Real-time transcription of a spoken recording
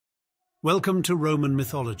Welcome to Roman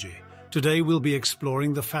mythology. Today we'll be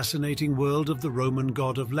exploring the fascinating world of the Roman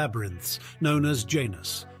god of Labyrinths, known as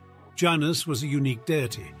Janus. Janus was a unique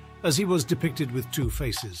deity, as he was depicted with two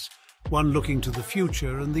faces, one looking to the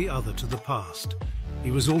future and the other to the past.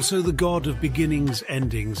 He was also the god of beginnings,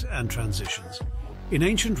 endings, and transitions. In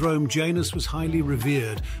ancient Rome, Janus was highly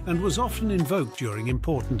revered and was often invoked during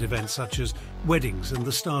important events such as weddings and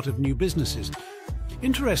the start of new businesses.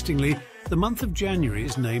 Interestingly, the month of January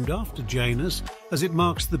is named after Janus, as it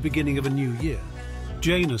marks the beginning of a new year.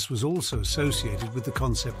 Janus was also associated with the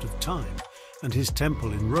concept of time, and his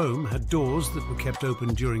temple in Rome had doors that were kept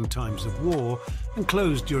open during times of war and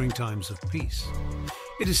closed during times of peace.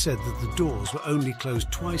 It is said that the doors were only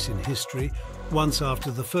closed twice in history, once after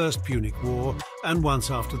the First Punic War and once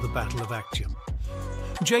after the Battle of Actium.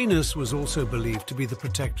 Janus was also believed to be the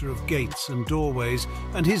protector of gates and doorways,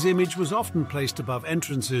 and his image was often placed above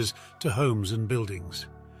entrances to homes and buildings.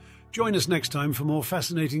 Join us next time for more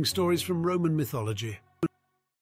fascinating stories from Roman mythology.